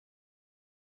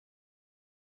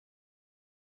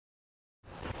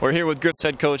We're here with Griffs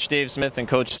head coach Dave Smith, and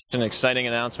coach, an exciting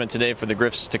announcement today for the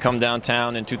Griffs to come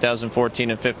downtown in 2014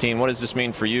 and 15. What does this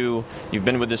mean for you? You've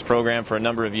been with this program for a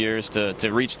number of years to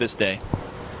reach this day.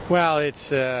 Well,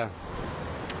 it's a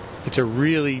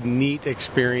really neat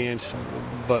experience,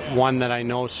 but one that I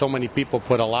know so many people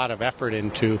put a lot of effort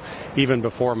into even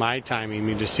before my time. I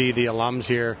mean, to see the alums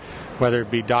here, whether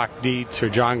it be Doc Dietz or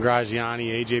John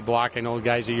Graziani, AJ Block, I know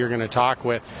guys that you're going to talk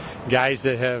with, guys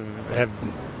that have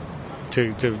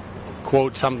to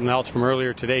quote something else from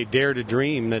earlier today, dare to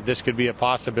dream that this could be a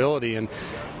possibility. And,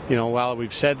 you know, while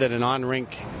we've said that an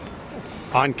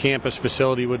on-campus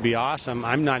facility would be awesome,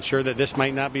 I'm not sure that this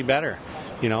might not be better.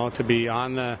 You know, to be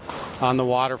on the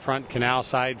waterfront, canal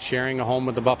side, sharing a home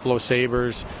with the Buffalo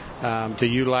Sabres, to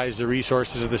utilize the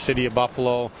resources of the city of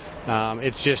Buffalo.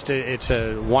 It's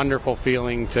a wonderful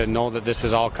feeling to know that this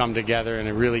has all come together, and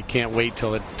I really can't wait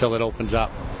till it opens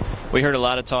up. We heard a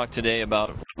lot of talk today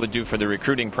about what it would do for the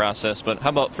recruiting process, but how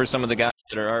about for some of the guys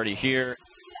that are already here,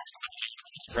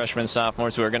 freshmen,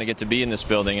 sophomores who are going to get to be in this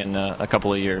building in a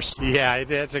couple of years? Yeah,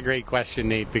 that's a great question,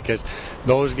 Nate, because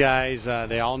those guys,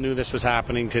 they all knew this was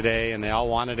happening today, and they all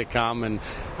wanted to come, and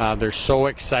they're so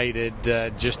excited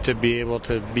just to be able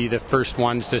to be the first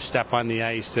ones to step on the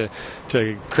ice,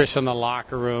 to christen the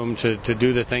locker room, to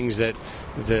do the things that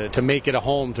to make it a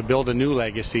home, to build a new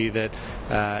legacy that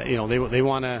you know, they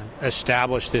want to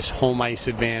establish this home ice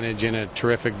advantage in a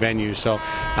terrific venue. So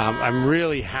I'm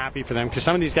really happy for them, because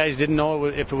some of these guys didn't know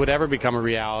if it would ever become a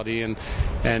reality,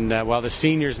 and while the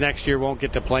seniors next year won't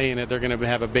get to play in it, they're going to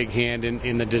have a big hand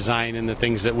in the design and the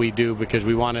things that we do, because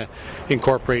we want to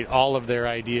incorporate all of their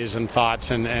ideas and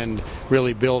thoughts and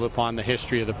really build upon the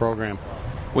history of the program.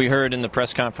 We heard in the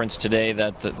press conference today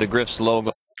that the Griffs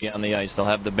logo on the ice. They'll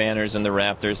have the banners and the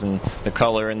rafters and the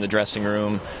color in the dressing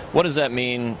room. What does that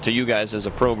mean to you guys as a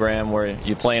program, where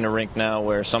you play in a rink now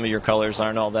where some of your colors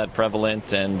aren't all that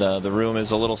prevalent and the room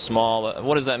is a little small?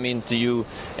 What does that mean to you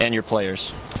and your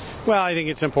players? Well, I think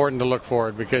it's important to look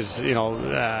forward, because, you know,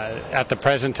 at the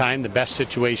present time, the best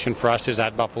situation for us is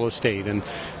at Buffalo State, and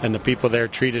the people there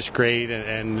treat us great,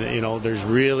 and you know, there's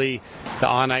really the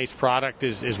on-ice product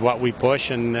is what we push,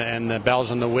 and the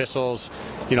bells and the whistles,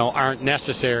 you know, aren't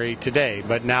necessary today.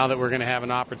 But now that we're going to have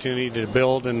an opportunity to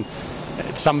build and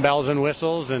some bells and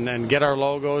whistles and get our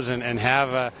logos and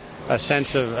have a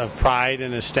sense of pride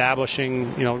in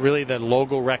establishing, you know, really the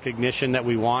logo recognition that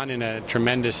we want in a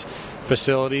tremendous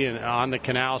facility, and on the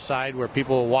canal side where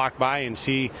people will walk by and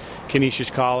see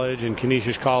Canisius College and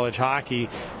Canisius College hockey.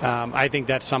 I think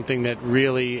that's something that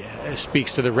really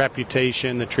speaks to the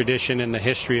reputation, the tradition, and the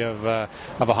history of a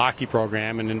hockey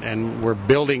program, and we're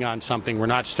building on something. We're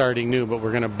not starting new, but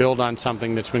we're going to build on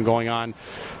something that's been going on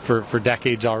for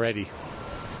decades already.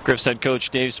 Griffs head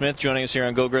coach Dave Smith joining us here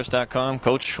on GoGriffs.com.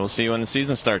 Coach, we'll see you when the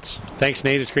season starts. Thanks,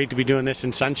 Nate. It's great to be doing this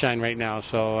in sunshine right now,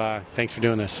 so thanks for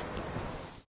doing this.